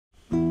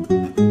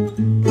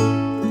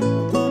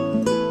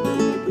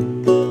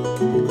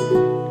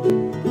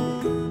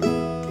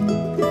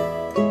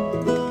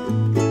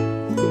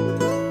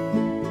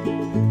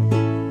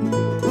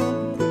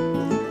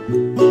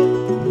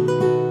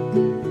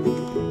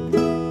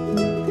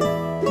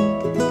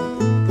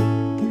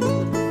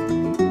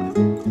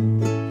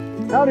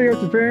Howdy,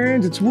 Earth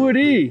Repairians, it's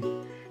Woody.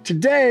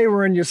 Today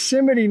we're in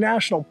Yosemite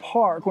National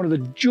Park, one of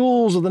the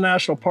jewels of the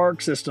national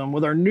park system,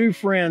 with our new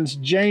friends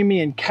Jamie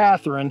and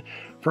Cathrine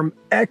from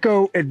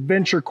Echo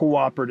Adventure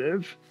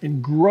Cooperative in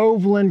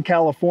Groveland,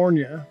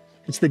 California.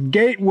 It's the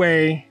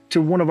gateway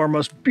to one of our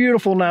most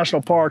beautiful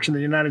national parks in the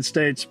United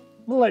States.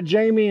 I'm gonna let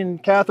Jamie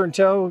and Cathrine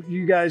tell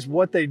you guys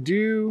what they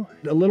do,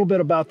 a little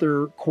bit about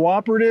their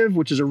cooperative,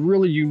 which is a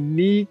really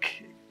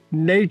unique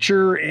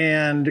nature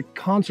and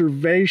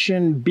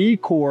conservation B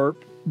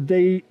Corp.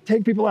 They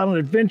take people out on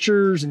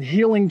adventures and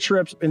healing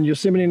trips in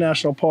Yosemite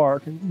National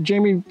Park.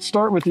 Jamie,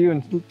 start with you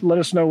and let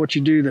us know what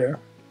you do there.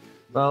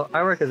 Well,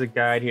 I work as a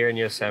guide here in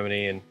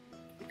Yosemite, and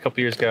a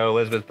couple years ago,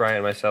 Elizabeth, Brian,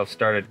 and myself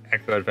started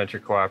Echo Adventure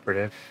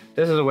Cooperative.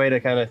 This is a way to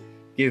kind of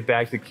give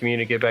back to the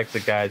community, give back to the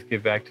guides,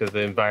 give back to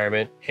the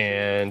environment,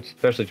 and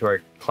especially to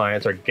our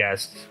clients, our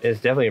guests. It's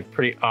definitely a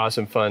pretty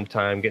awesome, fun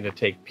time getting to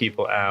take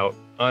people out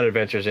on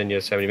adventures in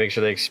Yosemite, make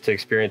sure they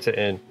experience it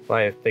in what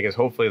I think is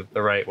hopefully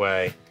the right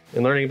way.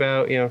 And learning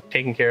about,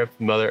 taking care of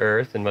Mother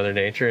Earth and Mother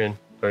Nature and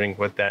learning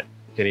what that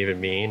can even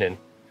mean. And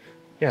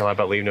yeah, a lot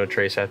about leave no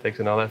trace ethics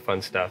and all that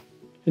fun stuff.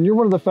 And you're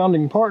one of the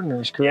founding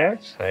partners,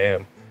 correct? Yes, I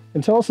am.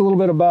 And tell us a little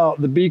bit about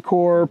the B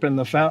Corp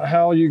and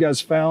how you guys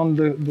found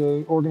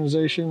the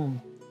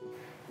organization.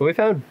 Well, we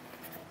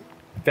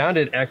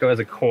founded Echo as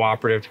a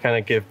cooperative to kind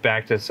of give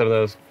back to some of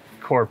those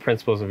core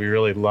principles that we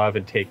really love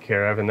and take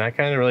care of. And that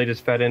kind of really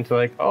just fed into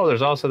like, oh,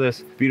 there's also this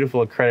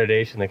beautiful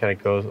accreditation that kind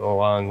of goes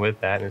along with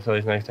that. And it's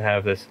always nice to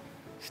have this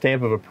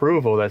stamp of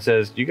approval that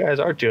says, you guys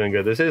are doing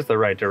good. This is the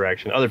right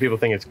direction. Other people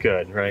think it's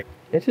good, right?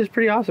 It's just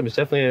pretty awesome. It's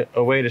definitely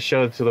a way to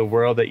show to the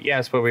world that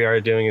yes, what we are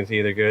doing is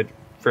either good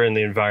for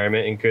the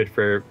environment and good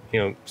for,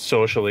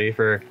 socially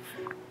for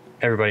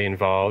everybody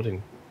involved.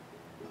 And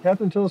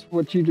Cathrine, tell us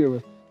what you do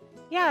with.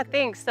 Yeah,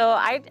 thanks. So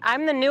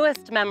I'm the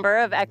newest member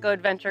of Echo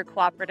Adventure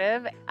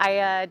Cooperative.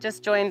 I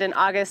just joined in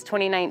August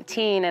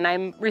 2019, and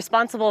I'm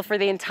responsible for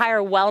the entire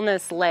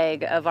wellness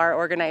leg of our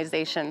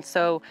organization.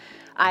 So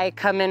I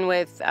come in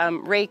with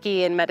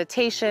Reiki and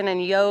meditation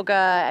and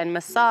yoga and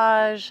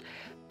massage,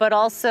 but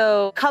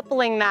also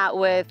coupling that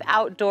with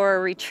outdoor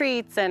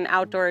retreats and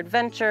outdoor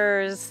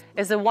adventures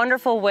is a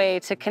wonderful way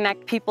to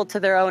connect people to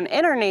their own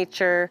inner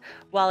nature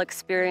while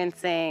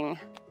experiencing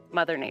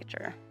Mother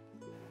Nature.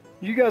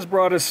 You guys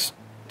brought us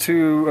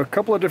to a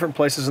couple of different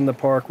places in the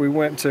park. We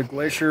went to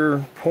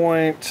Glacier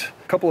Point,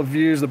 a couple of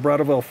views, the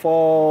Bridal Veil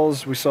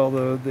Falls. We saw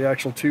the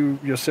actual two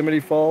Yosemite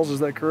Falls,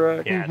 is that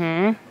correct? yeah.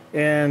 Mm-hmm.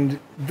 And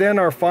then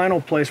our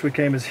final place we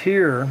came is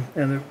here,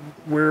 and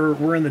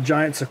we're in the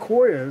giant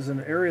sequoias, in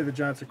the area of the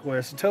giant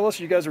sequoias. So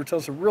you guys were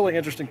telling us some really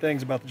interesting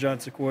things about the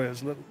giant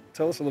sequoias.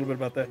 Tell us a little bit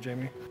about that,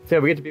 Jamie. So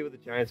we get to be with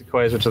the giant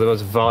sequoias, which are the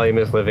most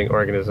voluminous living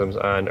organisms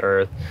on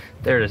Earth.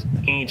 They're just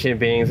ancient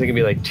beings. They can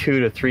be like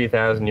 2,000 to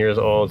 3,000 years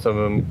old. Some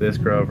of them, this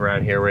grove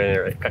around here, we're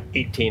in like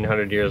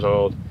 1,800 years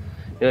old.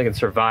 They can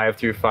survive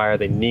through fire.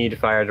 They need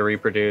fire to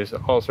reproduce.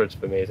 All sorts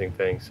of amazing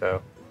things.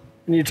 So.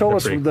 And you told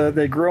us that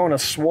they grow in a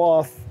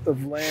swath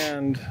of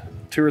land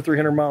 200 or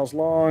 300 miles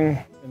long.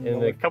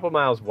 And a couple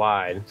miles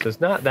wide. So it's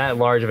not that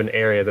large of an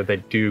area that they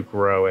do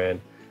grow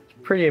in. It's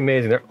pretty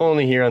amazing. They're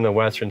only here on the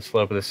western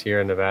slope of the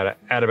Sierra Nevada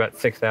at about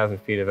 6,000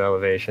 feet of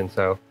elevation.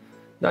 So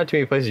not too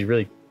many places you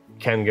really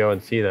can go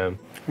and see them.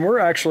 We're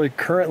actually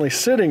currently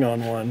sitting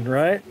on one,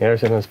 right? Yeah, we're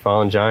sitting on this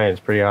fallen giant.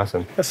 It's pretty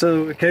awesome.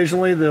 So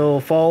occasionally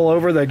they'll fall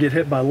over, they get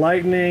hit by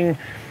lightning.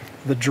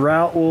 The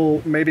drought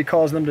will maybe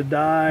cause them to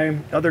die.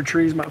 Other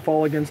trees might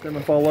fall against them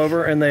and fall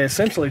over, and they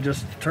essentially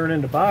just turn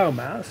into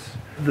biomass.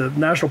 The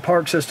national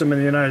park system in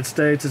the United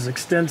States is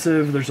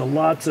extensive. There's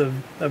lots of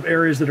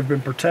areas that have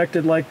been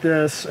protected like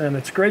this, and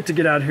it's great to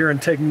get out here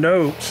and take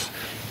notes.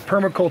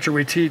 Permaculture,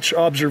 we teach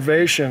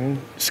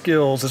observation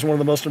skills as one of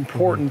the most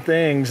important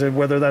things, and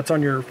whether that's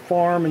on your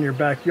farm in your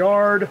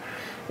backyard,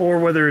 or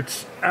whether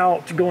it's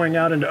going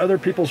out into other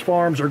people's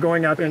farms or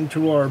going out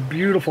into our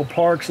beautiful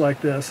parks like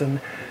this and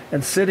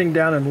sitting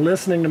down and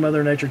listening to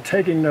Mother Nature,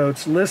 taking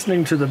notes,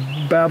 listening to the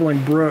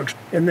babbling brooks.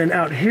 And then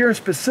out here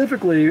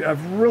specifically,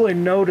 I've really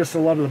noticed a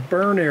lot of the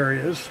burn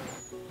areas.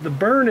 The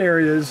burn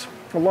areas,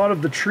 a lot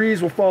of the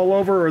trees will fall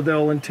over or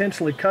they'll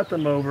intentionally cut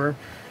them over,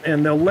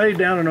 and they'll lay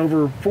down, and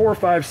over 4,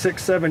 5,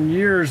 6, 7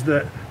 years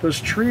that those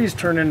trees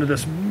turn into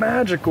this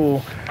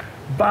magical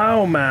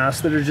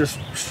biomass that is just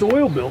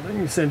soil building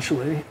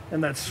essentially.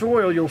 And that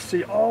soil, you'll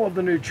see all of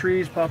the new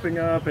trees popping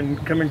up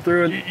and coming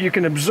through. And you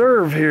can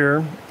observe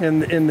here in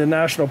the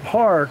national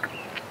park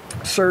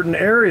certain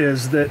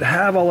areas that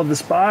have all of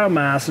this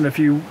biomass, and if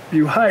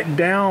you hike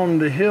down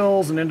the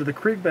hills and into the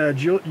creek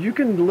beds, you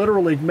can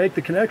literally make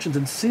the connections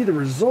and see the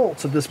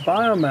results of this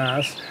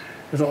biomass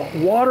as a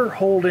water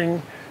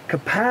holding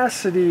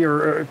capacity,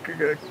 or a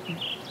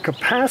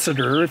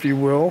capacitor, if you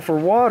will, for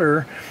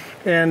water.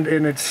 And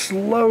it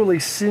slowly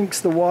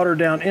sinks the water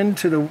down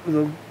into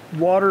the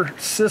water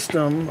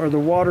system, or the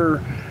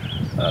water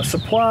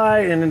supply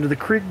and into the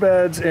creek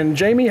beds. And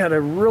Jamie had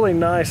a really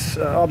nice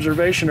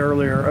observation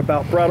earlier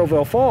about Bridal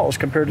Veil Falls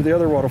compared to the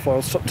other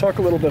waterfalls. So talk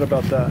a little bit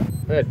about that.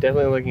 Yeah,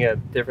 definitely looking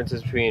at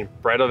differences between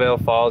Bridal Veil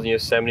Falls and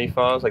Yosemite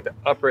Falls. Like the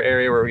upper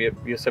area where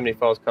Yosemite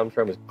Falls comes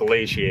from is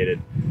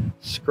glaciated,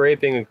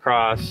 scraping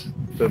across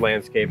the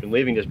landscape and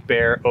leaving just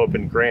bare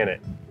open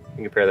granite. You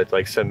can compare that to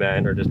like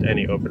cement or just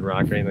any open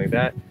rock or anything like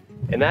that.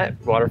 And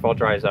that waterfall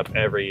dries up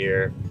every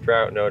year.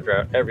 Drought, no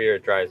drought, every year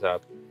it dries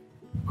up.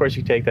 Of course,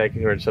 you take that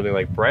compared to something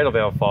like Bridal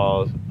Veil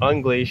Falls,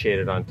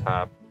 unglaciated on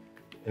top.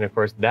 And of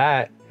course,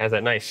 that has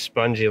that nice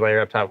spongy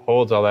layer up top,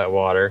 holds all that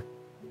water.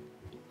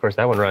 Of course,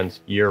 that one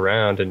runs year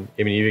round. And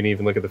I mean, you can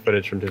even look at the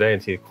footage from today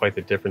and see quite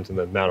the difference in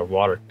the amount of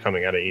water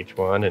coming out of each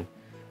one. And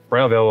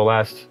Bridal Veil will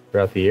last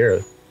throughout the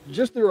year.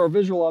 Just through our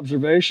visual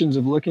observations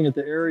of looking at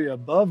the area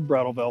above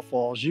Bridal Veil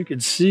Falls, you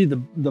could see the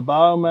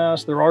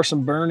biomass. There are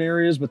some burn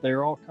areas, but they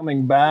are all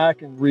coming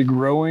back and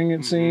regrowing,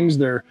 it seems.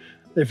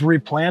 They've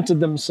replanted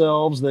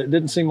themselves. It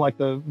didn't seem like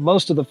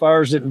most of the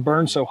fires didn't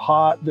burn so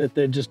hot that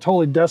they just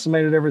totally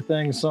decimated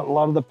everything. So a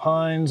lot of the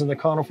pines and the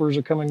conifers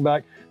are coming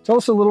back. Tell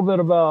us a little bit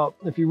about,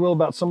 if you will,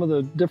 about some of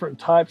the different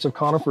types of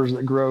conifers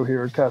that grow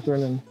here,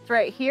 Cathrine.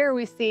 Right here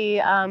we see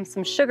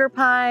some sugar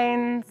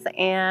pines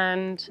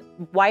and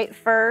white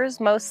firs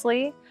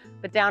mostly.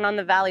 But down on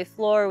the valley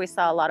floor, we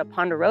saw a lot of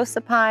ponderosa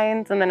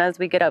pines. And then as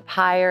we get up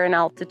higher in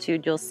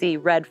altitude, you'll see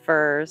red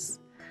firs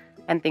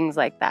and things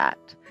like that.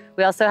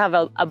 We also have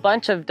a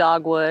bunch of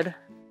dogwood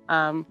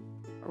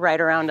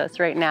right around us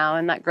right now,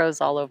 and that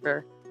grows all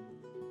over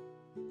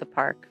the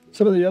park.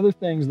 Some of the other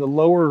things, the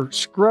lower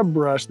scrub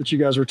brush that you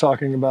guys were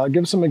talking about,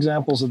 give some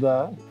examples of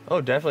that.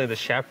 Oh, definitely the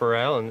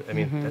chaparral. And I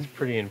mean, that's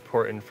pretty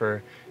important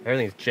for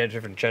everything's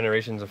different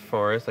generations of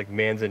forest, like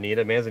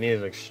manzanita. Manzanita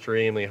is an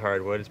extremely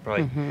hard wood. It's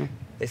probably,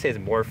 they say it's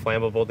more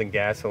flammable than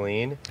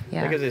gasoline.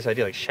 Yeah. That gives this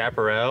idea, like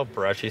chaparral,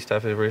 brushy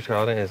stuff as we're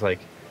calling it, is like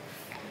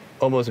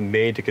almost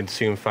made to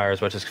consume fire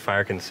as much as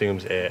fire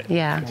consumes it.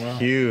 Yeah. It's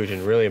huge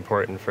and really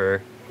important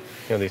for,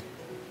 these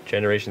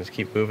generations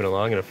keep moving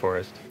along in a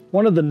forest.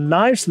 One of the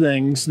nice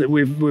things that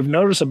we've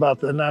noticed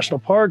about the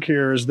national park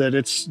here is that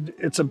it's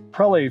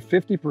probably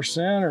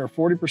 50% or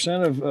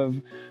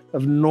 40%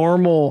 of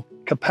normal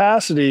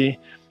capacity.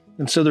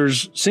 And so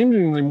there's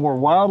seemingly more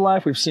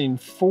wildlife. We've seen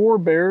 4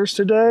 bears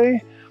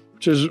today,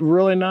 which is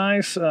really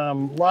nice.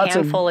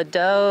 Handful of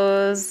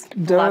does,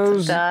 lots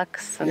of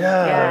ducks. And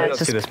I don't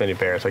see this many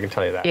bears, I can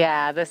tell you that.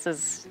 Yeah, this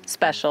is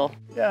special.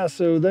 Yeah,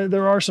 so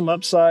there are some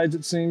upsides,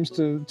 it seems,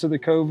 to the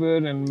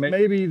COVID, and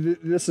maybe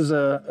this is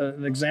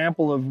an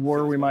example of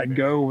where we might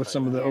go with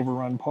some of the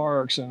overrun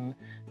parks and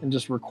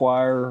just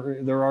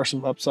there are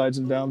some upsides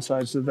and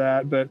downsides to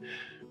that. But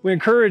we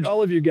encourage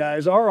all of you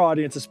guys, our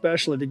audience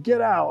especially, to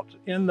get out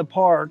in the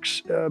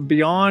parks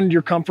beyond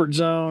your comfort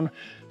zone.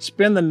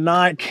 Spend the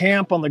night,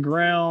 camp on the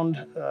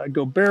ground,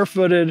 go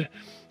barefooted,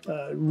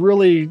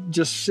 really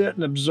just sit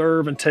and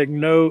observe and take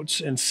notes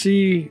and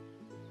see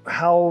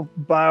how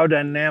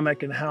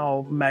biodynamic and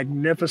how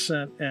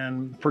magnificent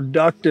and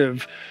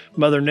productive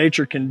Mother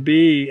Nature can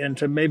be, and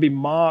to maybe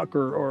mock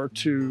or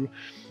to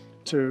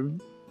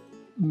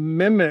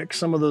mimic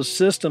some of those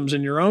systems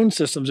in your own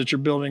systems that you're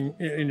building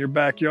in your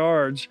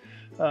backyards.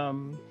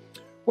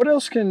 What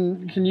else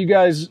can you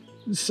guys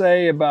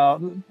say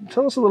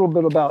tell us a little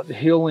bit about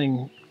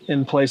healing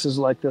in places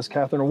like this,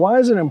 Cathrine? Why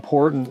is it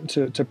important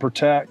to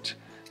protect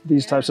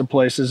these types of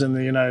places in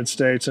the United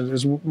States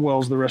as well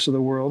as the rest of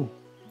the world?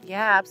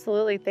 Yeah,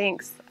 absolutely.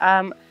 Thanks.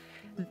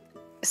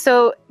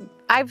 So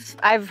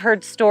I've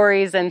heard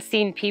stories and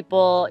seen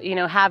people,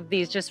 have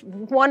these just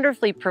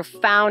wonderfully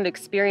profound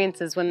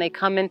experiences when they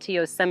come into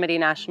Yosemite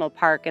National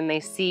Park and they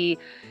see,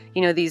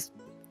 these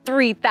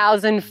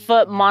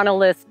 3,000-foot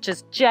monoliths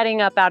just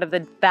jetting up out of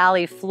the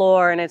valley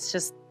floor, and it's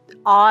just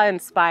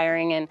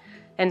awe-inspiring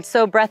and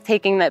so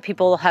breathtaking that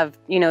people have,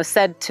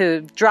 said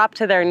to drop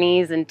to their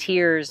knees in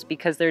tears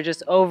because they're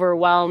just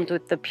overwhelmed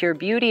with the pure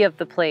beauty of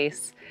the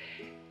place.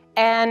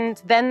 And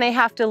then they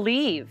have to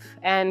leave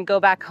and go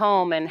back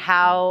home, and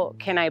how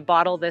can I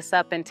bottle this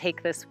up and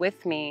take this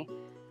with me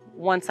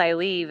once I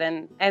leave?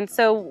 And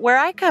so where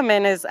I come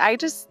in is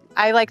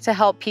I like to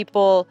help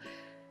people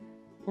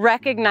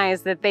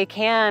recognize that they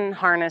can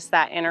harness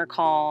that inner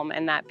calm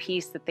and that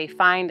peace that they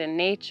find in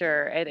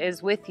nature. It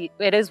is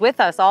with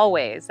us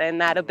always, and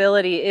that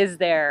ability is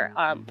there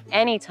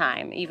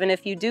anytime, even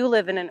if you do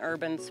live in an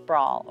urban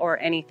sprawl or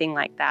anything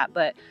like that.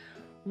 But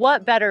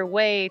what better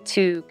way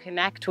to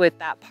connect with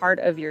that part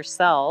of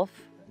yourself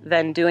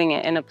than doing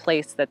it in a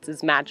place that's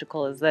as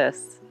magical as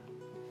this?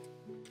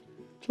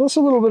 Tell us a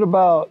little bit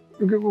about,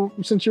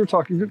 since you're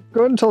talking,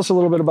 go ahead and tell us a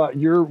little bit about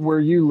where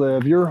you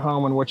live, your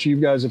home, and what you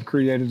guys have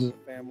created as a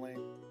family.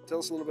 Tell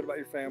us a little bit about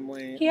your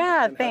family.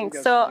 Yeah,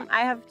 thanks. So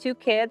I have 2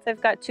 kids.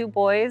 I've got 2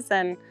 boys,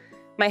 and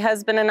my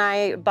husband and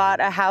I bought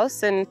a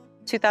house in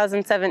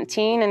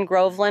 2017 in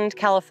Groveland,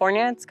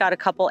 California. It's got a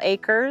couple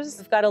acres.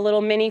 We've got a little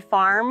mini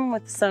farm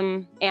with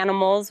some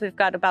animals. We've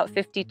got about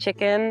 50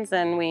 chickens,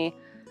 and we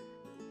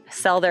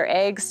sell their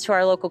eggs to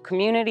our local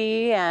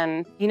community.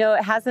 And,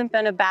 it hasn't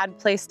been a bad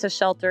place to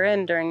shelter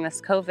in during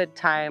this COVID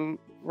time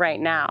right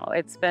now.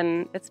 It's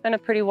been a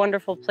pretty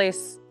wonderful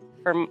place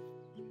for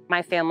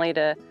my family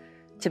to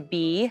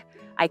be.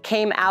 I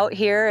came out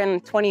here in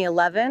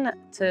 2011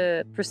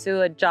 to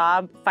pursue a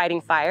job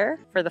fighting fire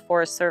for the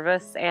Forest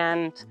Service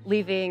and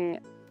leaving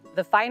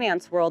the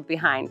finance world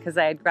behind because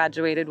I had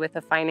graduated with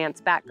a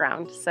finance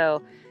background.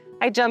 So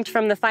I jumped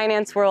from the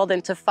finance world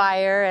into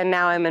fire, and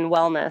now I'm in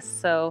wellness.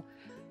 So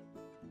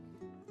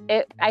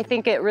I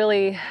think it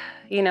really,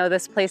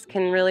 this place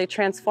can really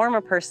transform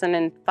a person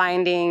in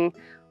finding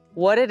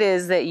what it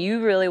is that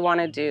you really want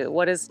to do.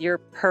 What is your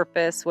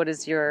purpose? What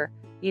is your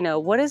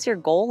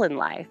goal in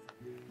life?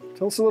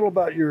 Tell us a little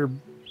about your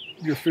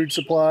food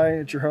supply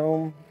at your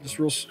home, just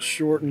real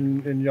short,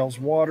 and y'all's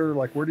water.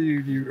 Like, where are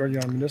you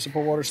on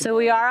municipal water supply? So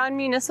we are on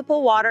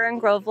municipal water in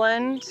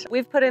Groveland.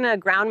 We've put in a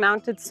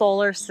ground-mounted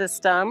solar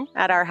system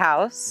at our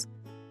house.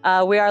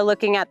 We are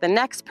looking at the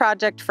next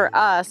project for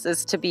us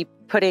is to be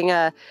putting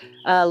a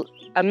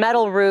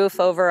metal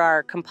roof over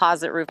our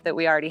composite roof that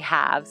we already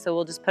have. So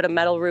we'll just put a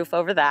metal roof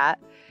over that,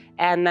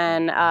 and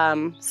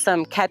then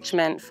some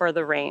catchment for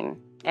the rain.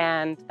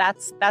 And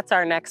that's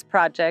our next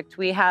project.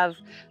 We have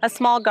a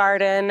small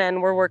garden,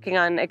 and we're working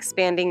on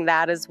expanding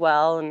that as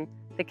well, and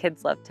the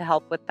kids love to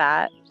help with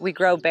that. We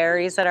grow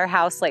berries at our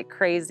house like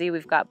crazy.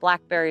 We've got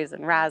blackberries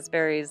and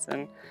raspberries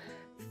and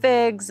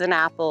figs and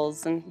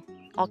apples and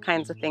all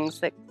kinds of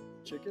things that...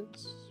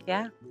 Chickens?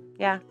 Yeah.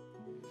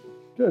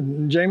 Good.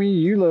 And Jamie,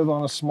 you live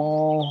on a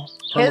small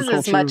His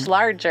is much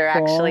larger,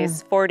 actually. farm.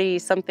 It's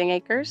 40-something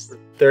acres.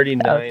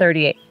 39.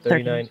 38.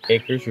 39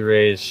 acres. We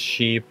raise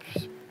sheep,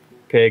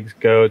 pigs,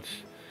 goats.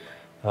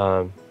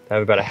 I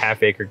have about a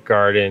half-acre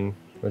garden,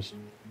 which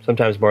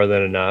sometimes more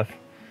than enough.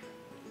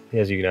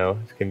 As you know,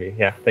 it can be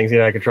things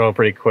get out of control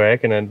pretty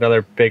quick. And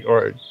another big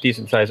or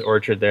decent-sized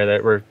orchard there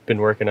that we've been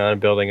working on and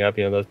building up.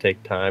 Those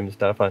take time and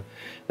stuff.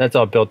 That's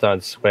all built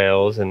on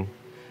swales and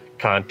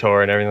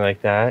contour and everything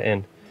like that.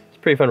 And it's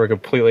pretty fun. We're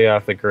completely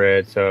off the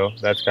grid, so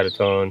that's got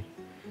its own,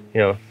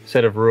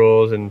 set of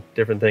rules and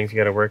different things you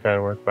got to work on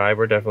and work by.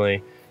 We're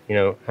definitely,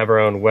 have our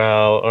own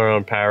well, our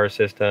own power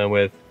system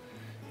with.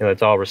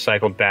 It's all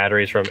recycled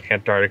batteries from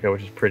Antarctica,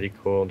 which is pretty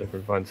cool,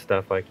 different fun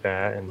stuff like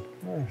that. And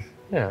Nice.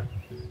 yeah.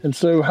 And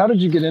so how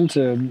did you get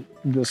into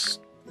this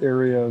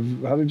area?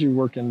 How did you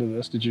work into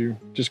this? Did you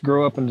just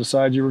grow up and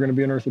decide you were going to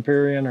be an Earth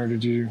Repairian, or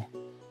did you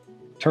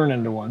turn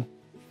into one?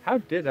 How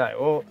did I?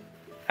 Well,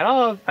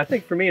 I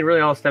think for me, it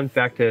really all stems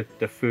back to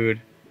food.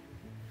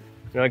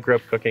 I grew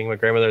up cooking. My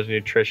grandmother was a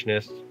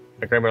nutritionist.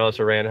 My grandmother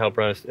also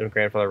my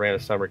grandfather ran a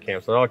summer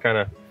camp. So it all kind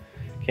of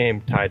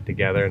came tied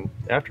together. And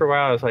after a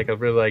while, I was like, I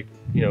really like,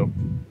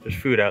 there's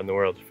food out in the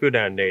world, there's food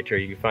out in nature.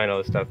 You can find all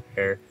this stuff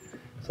there,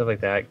 stuff like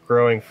that.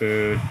 Growing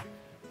food,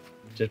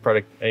 just part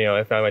of,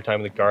 I find my time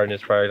in the garden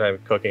is part of time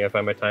cooking. I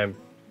find my time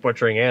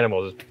butchering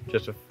animals is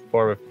just a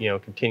form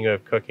of, continuing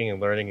cooking and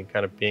learning and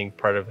kind of being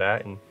part of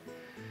that. And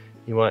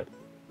you want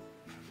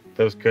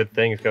those good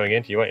things going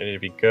into you. You want it to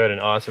be good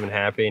and awesome and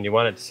happy, and you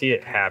want it to see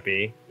it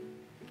happy.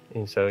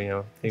 And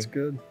so, It's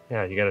good.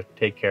 Yeah, you got to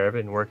take care of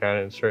it and work on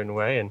it in a certain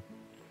way. And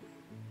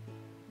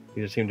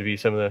there seem to be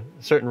some of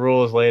the certain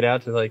rules laid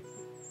out to like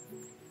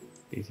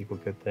these equal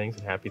good things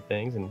and happy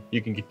things, and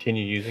you can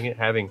continue using it.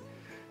 Having,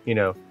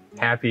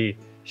 happy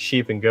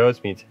sheep and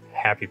goats means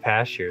happy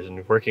pastures,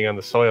 and working on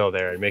the soil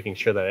there and making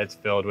sure that it's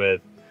filled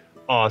with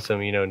awesome,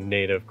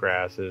 native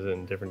grasses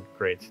and different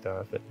great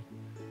stuff. And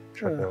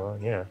trucking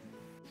along, yeah.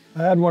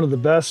 I had one of the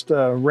best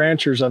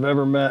ranchers I've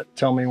ever met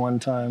tell me one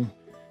time.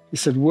 He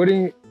said,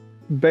 Woody,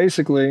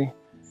 basically,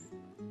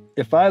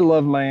 if I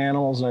love my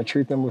animals and I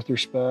treat them with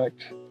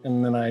respect,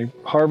 and then I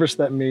harvest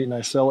that meat and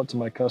I sell it to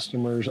my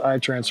customers, I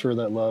transfer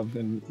that love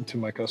to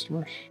my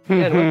customers.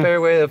 Yeah, and what better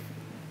way of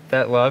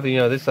that love,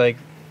 this like,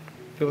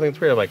 people think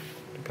it's weird, like,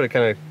 to put it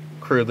kind of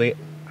crudely,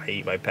 I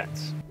eat my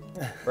pets,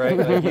 right?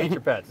 Like, you eat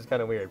your pets, it's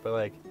kind of weird, but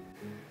like,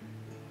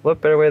 what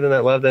better way than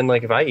that love than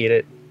like, if I eat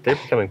it, they're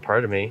becoming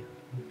part of me.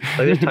 Like,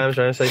 there's times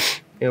where I'm just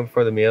like,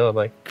 before the meal, I'm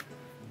like,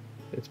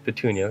 it's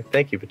Petunia.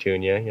 Thank you,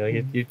 Petunia.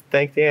 You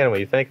thank the animal.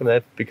 You thank them.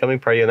 That's becoming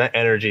part of you, and that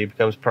energy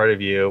becomes part of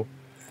you.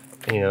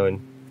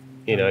 And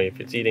if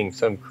it's eating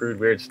some crude,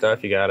 weird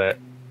stuff, you gotta,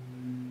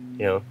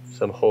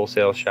 some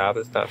wholesale shop.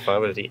 It's not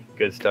fun, but it's eating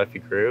good stuff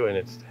you grew, and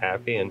it's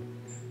happy.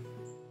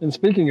 And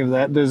speaking of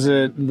that, does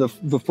it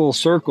the full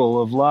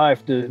circle of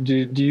life? Do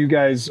you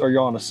guys, are you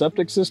on a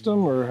septic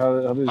system, or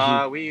how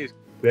does we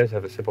just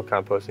have a simple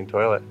composting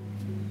toilet.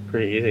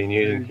 Pretty easy. And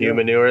using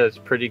human manure, that's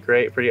pretty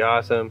great, pretty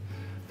awesome.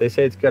 They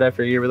say it's good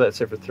after a year. We let it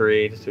sit for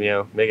 3, just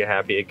to make it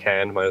happy. It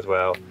can, might as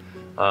well,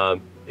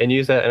 and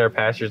use that in our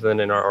pastures and then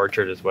in our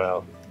orchard as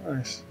well.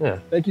 Nice. Yeah.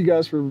 Thank you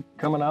guys for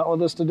coming out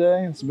with us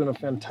today. It's been a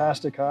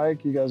fantastic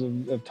hike. You guys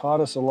have taught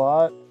us a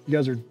lot. You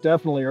guys are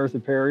definitely Earth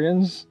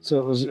Repairians. So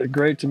it was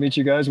great to meet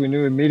you guys. We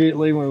knew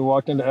immediately when we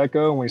walked into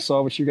Echo and we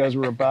saw what you guys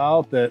were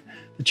about that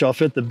y'all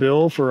fit the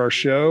bill for our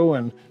show,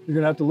 and you're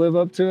gonna have to live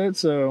up to it.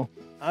 So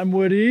I'm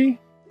Woody.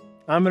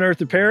 I'm an Earth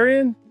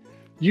Repairian.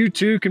 You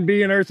too can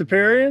be an Earth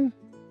Repairian.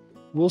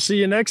 We'll see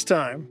you next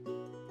time.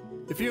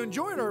 If you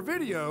enjoyed our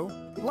video,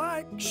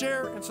 like,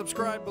 share, and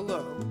subscribe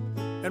below.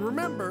 And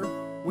remember,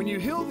 When you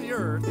heal the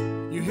earth,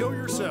 you heal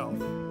yourself.